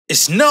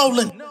It's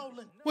Nolan.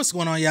 What's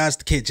going on, y'all? It's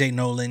the kid J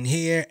Nolan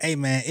here. Hey,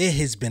 man, it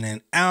has been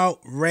an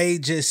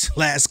outrageous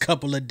last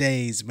couple of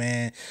days,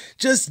 man.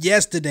 Just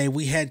yesterday,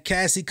 we had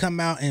Cassie come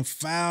out and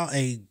file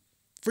a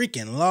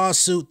freaking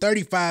lawsuit,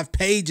 35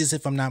 pages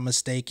if I'm not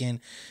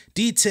mistaken,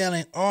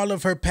 detailing all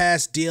of her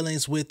past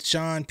dealings with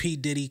Sean P.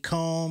 Diddy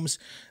Combs,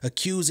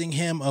 accusing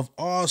him of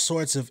all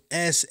sorts of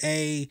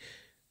SA,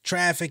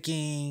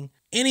 trafficking,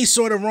 any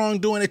sort of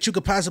wrongdoing that you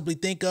could possibly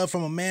think of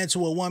from a man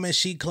to a woman.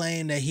 She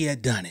claimed that he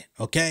had done it,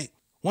 okay?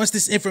 Once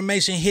this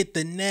information hit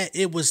the net,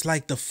 it was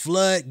like the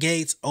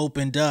floodgates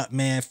opened up,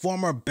 man.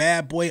 Former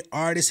bad boy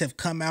artists have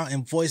come out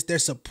and voiced their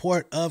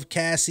support of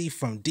Cassie,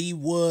 from D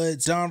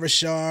Woods, Don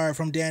Richard,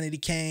 from Danny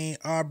Kane,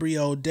 Aubrey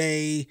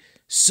O'Day.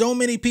 So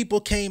many people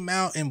came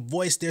out and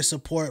voiced their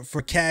support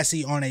for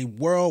Cassie on a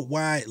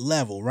worldwide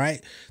level,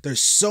 right?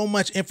 There's so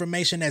much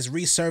information that's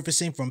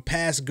resurfacing from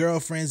past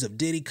girlfriends of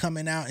Diddy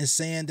coming out and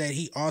saying that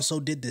he also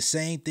did the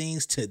same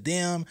things to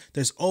them.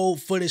 There's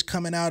old footage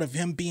coming out of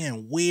him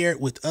being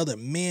weird with other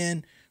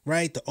men,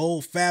 right? The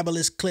old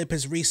Fabulous clip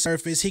has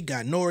resurfaced. He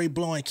got Nori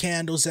blowing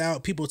candles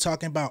out. People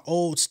talking about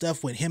old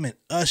stuff with him and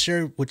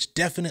Usher, which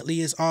definitely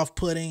is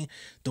off-putting.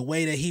 The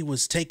way that he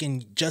was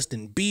taking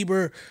Justin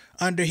Bieber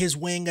under his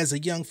wing as a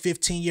young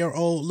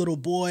 15-year-old little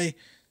boy.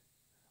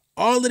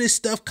 All of this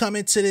stuff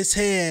coming to this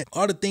head.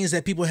 All the things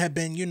that people have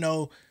been,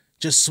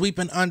 just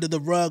sweeping under the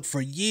rug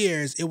for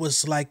years. It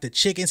was like the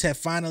chickens had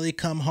finally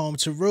come home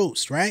to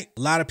roost, right?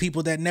 A lot of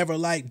people that never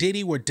liked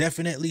Diddy were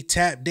definitely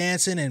tap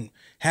dancing and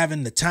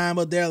having the time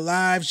of their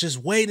lives, just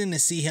waiting to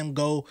see him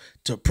go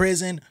to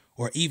prison,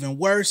 or even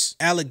worse,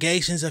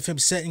 allegations of him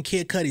setting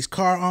Kid Cudi's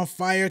car on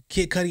fire.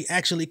 Kid Cudi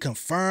actually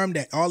confirmed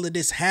that all of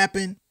this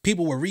happened.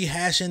 People were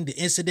rehashing the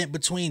incident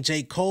between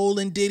J. Cole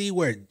and Diddy,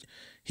 where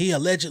he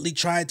allegedly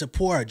tried to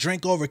pour a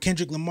drink over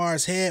Kendrick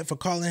Lamar's head for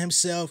calling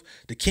himself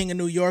the King of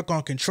New York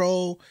on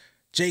Control.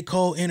 J.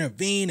 Cole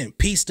intervened and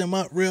pieced him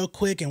up real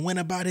quick and went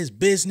about his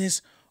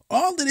business.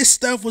 All of this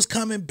stuff was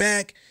coming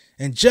back,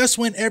 and just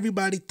when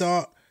everybody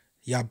thought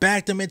y'all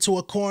backed him into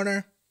a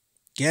corner,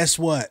 guess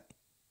what?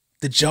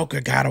 The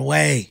Joker got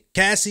away.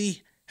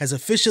 Cassie has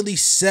officially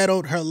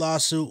settled her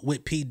lawsuit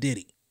with P.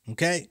 Diddy,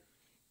 okay?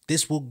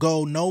 This will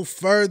go no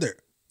further.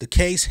 The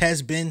case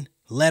has been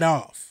let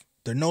off.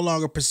 They're no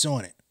longer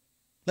pursuing it.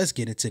 Let's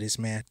get into this,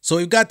 man. So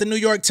we've got the New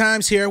York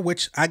Times here,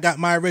 which I got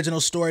my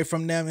original story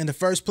from them in the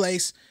first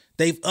place.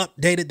 They've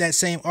updated that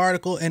same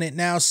article, and it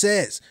now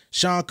says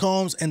Sean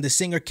Combs and the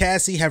singer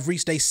Cassie have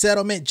reached a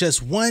settlement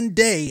just one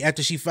day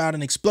after she filed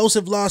an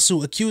explosive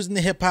lawsuit accusing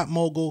the hip-hop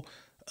mogul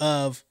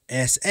of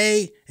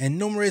SA and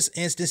numerous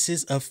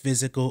instances of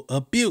physical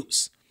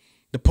abuse.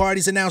 The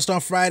parties announced on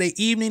Friday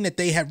evening that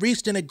they had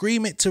reached an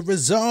agreement to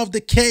resolve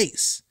the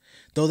case,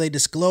 though they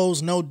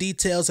disclosed no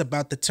details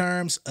about the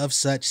terms of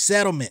such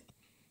settlement.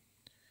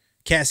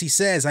 Cassie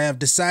says, "I have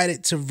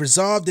decided to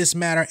resolve this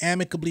matter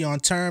amicably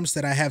on terms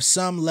that I have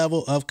some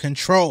level of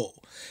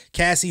control."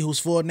 Cassie, whose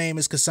full name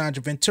is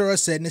Cassandra Ventura,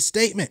 said in a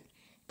statement,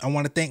 "I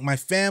want to thank my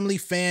family,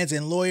 fans,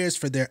 and lawyers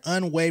for their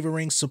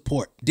unwavering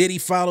support." Diddy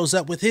follows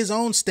up with his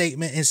own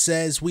statement and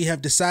says, "We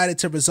have decided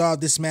to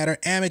resolve this matter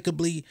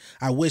amicably.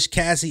 I wish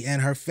Cassie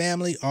and her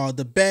family all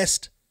the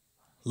best.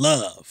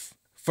 Love."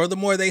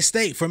 Furthermore, they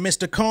state, for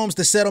Mr. Combs,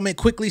 the settlement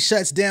quickly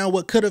shuts down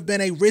what could have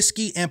been a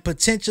risky and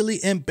potentially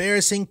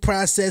embarrassing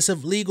process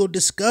of legal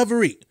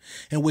discovery,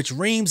 in which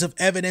reams of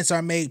evidence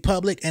are made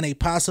public and a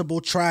possible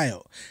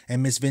trial.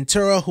 And Ms.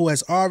 Ventura, who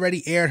has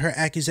already aired her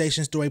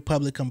accusations through a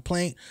public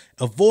complaint,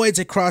 avoids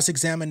a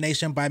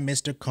cross-examination by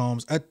Mr.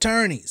 Combs'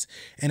 attorneys.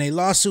 In a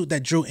lawsuit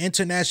that drew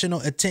international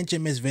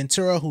attention, Ms.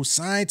 Ventura, who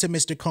signed to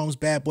Mr. Combs'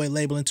 Bad Boy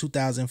label in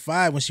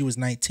 2005 when she was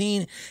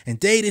 19 and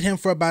dated him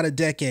for about a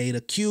decade,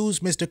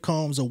 accused Mr.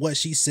 Combs of what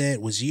she said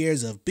was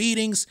years of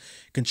beatings,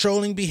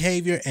 controlling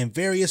behavior, and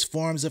various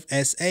forms of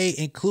SA,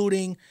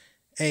 including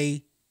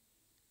a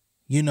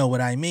you know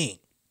what I mean.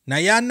 Now,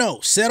 y'all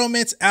know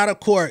settlements out of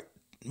court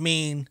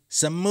mean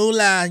some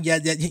moolah,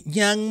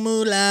 young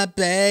moolah,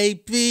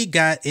 baby,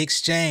 got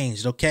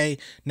exchanged, okay?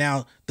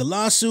 Now, the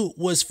lawsuit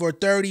was for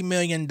 $30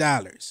 million,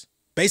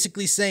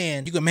 basically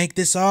saying you can make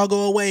this all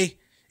go away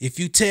if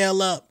you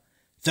tail up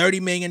 $30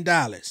 million.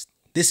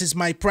 This is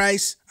my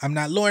price. I'm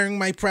not lowering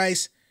my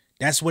price.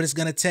 That's what it's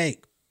going to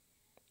take,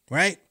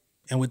 right?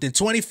 And within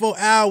 24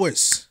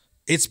 hours,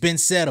 it's been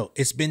settled.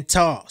 It's been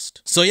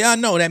tossed. So y'all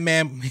know that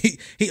man,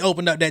 he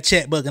opened up that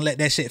checkbook and let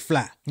that shit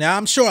fly. Now,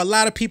 I'm sure a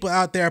lot of people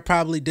out there are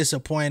probably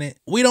disappointed.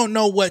 We don't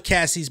know what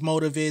Cassie's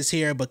motive is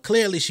here, but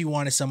clearly she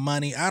wanted some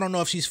money. I don't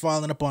know if she's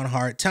falling upon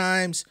hard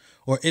times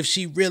or if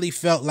she really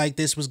felt like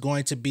this was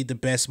going to be the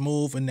best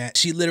move and that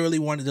she literally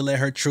wanted to let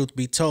her truth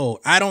be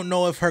told. I don't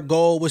know if her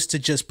goal was to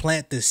just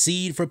plant the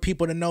seed for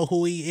people to know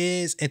who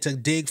he is and to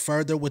dig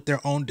further with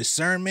their own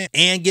discernment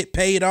and get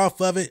paid off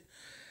of it.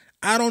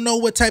 I don't know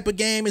what type of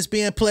game is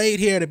being played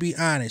here, to be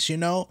honest,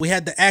 We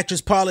had the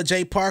actress Paula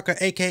J. Parker,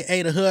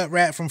 a.k.a. the Hood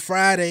Rat from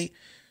Friday.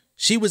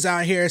 She was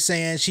out here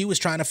saying she was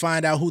trying to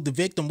find out who the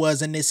victim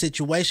was in this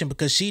situation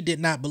because she did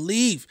not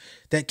believe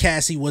that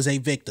Cassie was a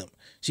victim.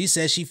 She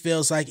says she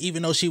feels like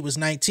even though she was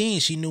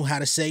 19, she knew how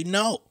to say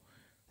no.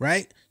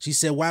 right? She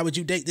said, why would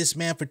you date this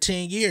man for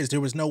 10 years?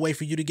 There was no way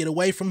for you to get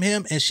away from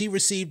him. And she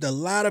received a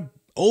lot of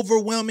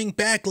overwhelming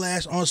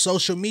backlash on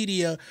social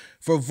media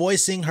for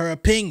voicing her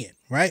opinion,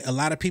 right? A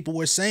lot of people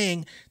were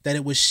saying that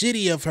it was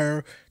shitty of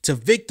her to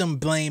victim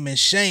blame and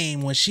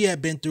shame when she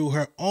had been through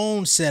her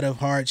own set of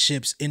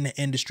hardships in the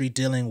industry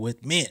dealing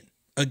with men.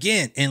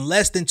 Again, in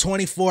less than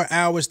 24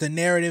 hours, the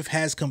narrative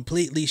has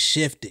completely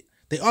shifted.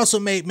 They also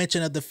made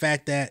mention of the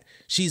fact that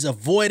she's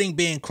avoiding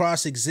being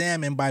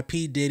cross-examined by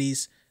P.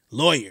 Diddy's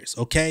lawyers,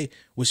 okay?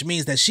 Which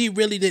means that she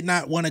really did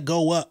not want to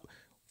go up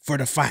for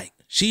the fight.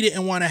 She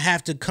didn't want to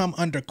have to come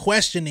under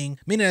questioning,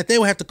 meaning that they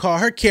would have to call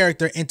her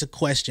character into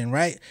question,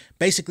 right?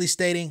 Basically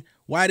stating,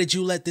 why did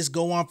you let this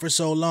go on for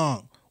so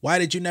long? Why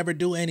did you never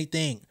do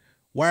anything?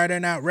 Why are there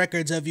not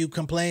records of you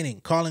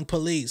complaining, calling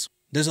police?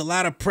 There's a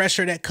lot of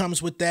pressure that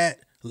comes with that.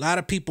 A lot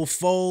of people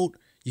fold.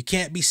 You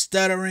can't be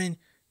stuttering.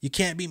 You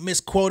can't be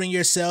misquoting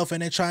yourself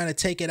and then trying to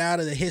take it out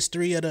of the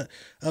history of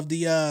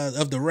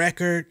the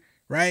record,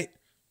 right?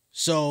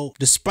 So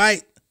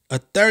despite a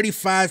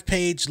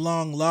 35-page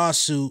long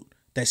lawsuit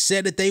that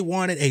said that they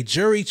wanted a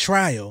jury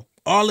trial,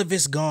 all of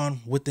it's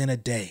gone within a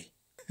day.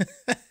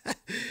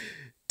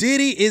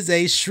 Diddy is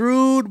a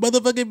shrewd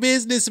motherfucking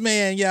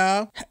businessman,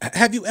 y'all.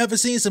 Have you ever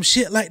seen some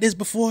shit like this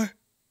before?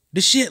 The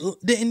shit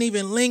didn't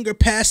even linger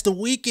past the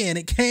weekend.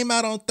 It came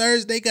out on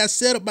Thursday, got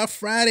set up by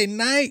Friday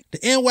night. The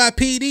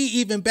NYPD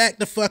even backed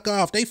the fuck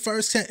off. They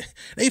first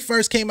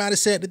came out and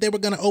said that they were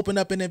going to open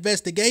up an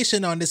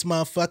investigation on this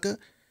motherfucker.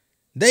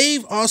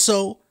 They've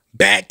also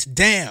backed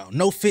down.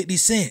 No 50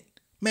 Cent.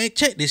 Man,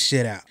 check this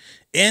shit out.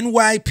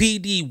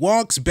 NYPD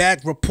walks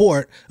back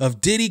report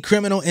of Diddy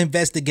criminal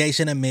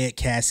investigation amid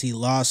Cassie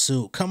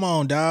lawsuit. Come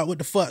on, dog. What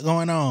the fuck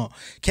going on?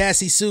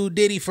 Cassie sued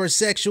Diddy for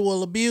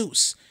sexual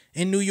abuse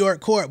in New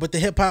York court, but the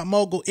hip-hop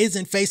mogul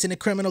isn't facing a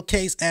criminal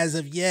case as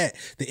of yet.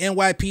 The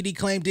NYPD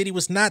claimed Diddy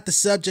was not the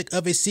subject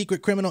of a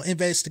secret criminal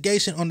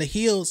investigation on the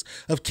heels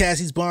of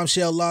Cassie's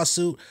bombshell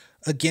lawsuit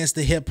against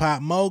the hip-hop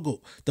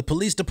mogul. The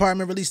police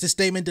department released a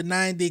statement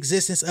denying the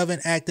existence of an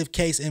active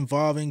case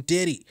involving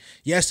Diddy.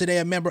 Yesterday,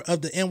 a member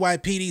of the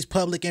NYPD's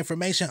Public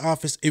Information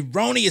Office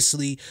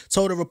erroneously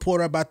told a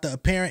reporter about the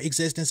apparent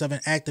existence of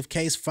an active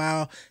case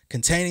file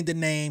containing the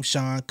name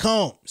Sean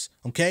Combs.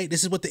 Okay,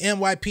 this is what the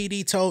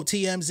NYPD told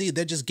TMZ.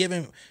 They're just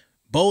giving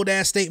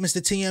bold-ass statements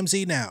to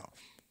TMZ now.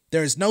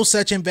 There is no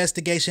such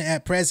investigation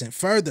at present.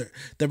 Further,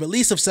 the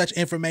release of such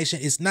information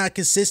is not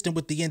consistent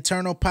with the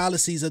internal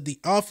policies of the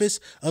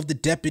Office of the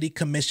Deputy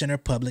Commissioner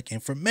of Public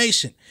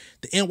Information.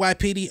 The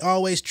NYPD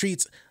always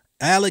treats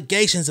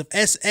allegations of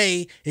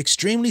SA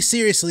extremely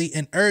seriously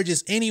and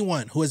urges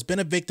anyone who has been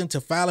a victim to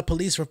file a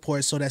police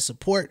report so that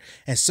support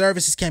and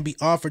services can be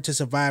offered to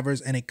survivors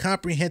and a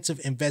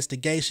comprehensive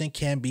investigation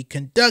can be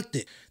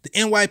conducted. The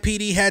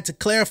NYPD had to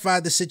clarify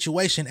the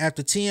situation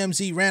after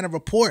TMZ ran a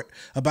report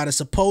about a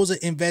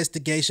supposed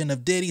investigation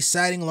of Diddy,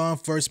 citing law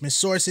enforcement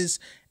sources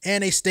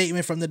and a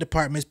statement from the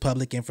department's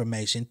public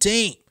information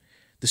team.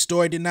 The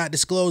story did not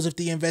disclose if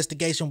the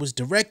investigation was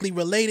directly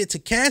related to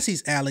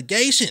Cassie's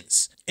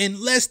allegations.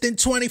 In less than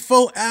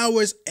 24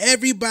 hours,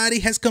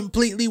 everybody has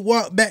completely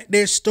walked back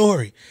their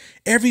story.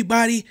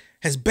 Everybody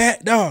has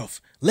backed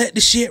off. Let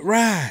the shit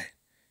ride.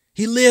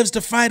 He lives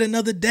to fight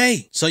another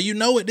day. So you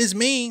know what this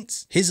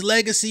means. His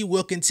legacy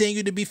will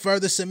continue to be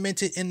further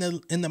cemented in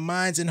the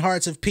minds and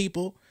hearts of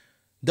people.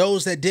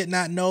 Those that did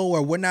not know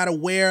or were not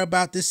aware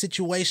about this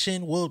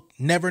situation will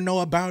never know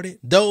about it.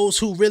 Those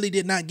who really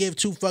did not give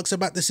two fucks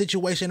about the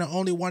situation or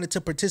only wanted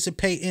to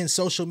participate in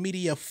social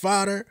media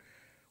fodder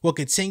will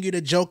continue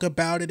to joke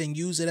about it and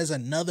use it as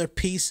another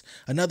piece,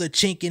 another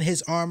chink in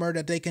his armor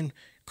that they can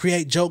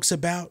create jokes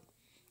about.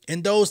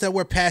 And those that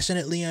were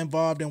passionately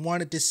involved and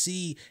wanted to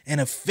see an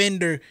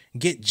offender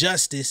get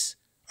justice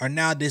are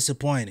now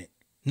disappointed.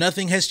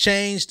 Nothing has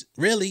changed,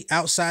 really,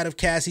 outside of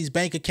Cassie's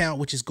bank account,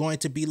 which is going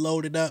to be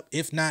loaded up,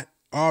 if not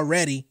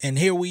already. And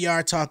here we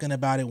are talking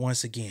about it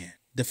once again.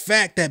 The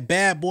fact that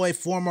bad boy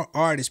former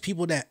artists,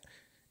 people that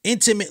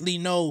intimately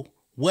know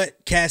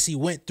what Cassie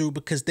went through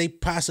because they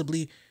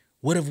possibly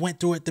would have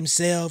went through it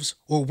themselves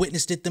or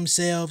witnessed it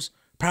themselves,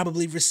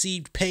 probably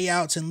received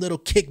payouts and little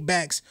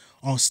kickbacks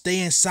on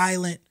staying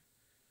silent.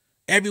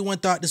 Everyone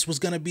thought this was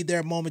going to be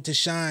their moment to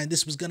shine.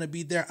 This was going to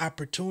be their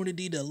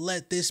opportunity to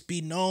let this be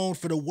known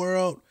for the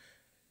world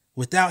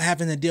without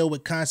having to deal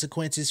with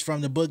consequences from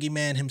the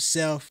boogeyman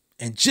himself.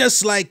 And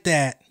just like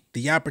that,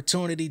 the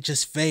opportunity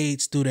just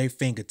fades through their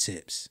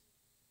fingertips.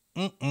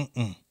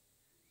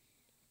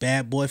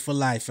 Bad boy for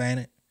life, ain't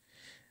it?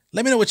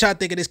 Let me know what y'all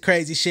think of this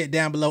crazy shit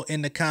down below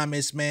in the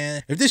comments,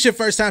 man. If this is your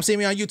first time seeing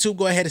me on YouTube,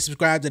 go ahead and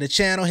subscribe to the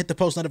channel. Hit the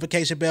post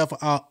notification bell for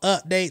all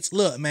updates.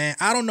 Look, man,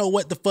 I don't know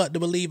what the fuck to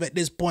believe at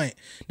this point.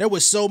 There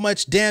was so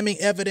much damning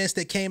evidence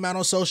that came out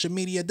on social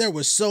media. There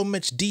was so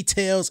much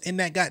details in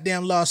that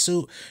goddamn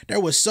lawsuit.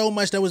 There was so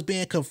much that was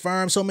being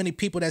confirmed. So many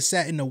people that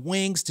sat in the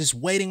wings just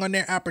waiting on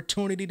their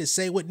opportunity to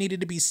say what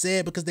needed to be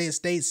said because they had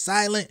stayed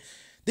silent.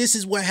 This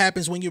is what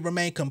happens when you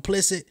remain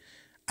complicit.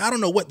 I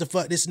don't know what the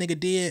fuck this nigga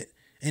did.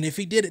 And if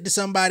he did it to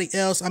somebody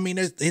else, I mean,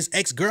 his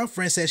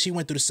ex-girlfriend said she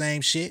went through the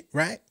same shit,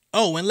 right?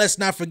 Oh, and let's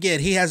not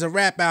forget, he has a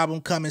rap album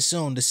coming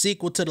soon, the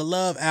sequel to the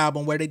Love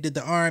album where they did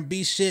the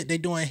R&B shit. They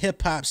doing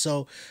hip hop,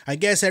 so I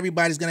guess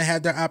everybody's gonna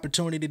have their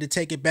opportunity to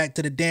take it back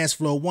to the dance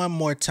floor one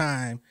more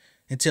time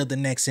until the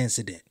next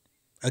incident.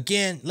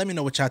 Again, let me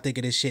know what y'all think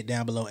of this shit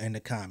down below in the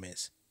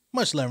comments.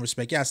 Much love and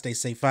respect. Y'all stay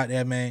safe out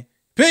there, man.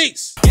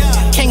 Peace!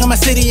 King of my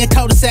city and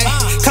cul-de-sac.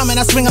 Coming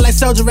out swinging like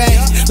soldier rag.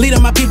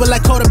 Leading my people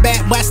like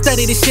quarterback. Boy, I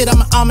study this shit,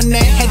 I'm an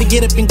almanac. Had to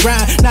get up and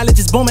grind. Knowledge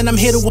is booming, I'm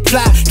here to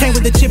apply. Came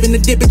with the chip and the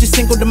dip, it just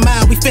single the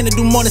mind. We finna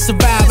do more than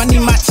survive. I need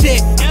my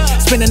check.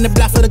 Spinning the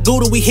block for the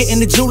gouda. We hitting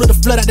the jeweler to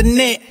flood out the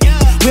net.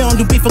 We don't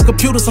do beef on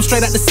computers, I'm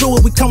straight out the sewer.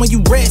 We come when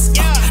you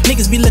rest.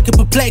 Niggas be looking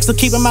perplexed, so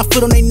keeping my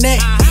foot on their neck.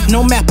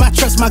 No map, I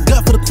trust my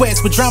gut for the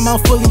quest. With drama,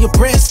 I'm fully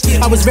abreast.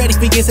 I was ready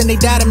for years and they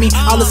doubted me.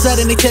 All of a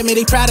sudden they tell me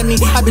they proud of me.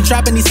 I've been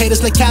dropping these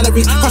haters like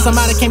calories. Cross them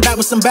out, I came back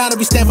with some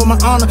batteries. Stand for my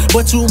honor,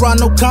 but too raw,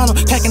 no gunner.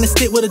 Packing the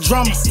stick with a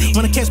drummer.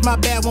 Wanna catch my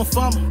bad, won't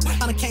fumble.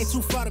 I done came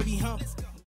too far to be humble.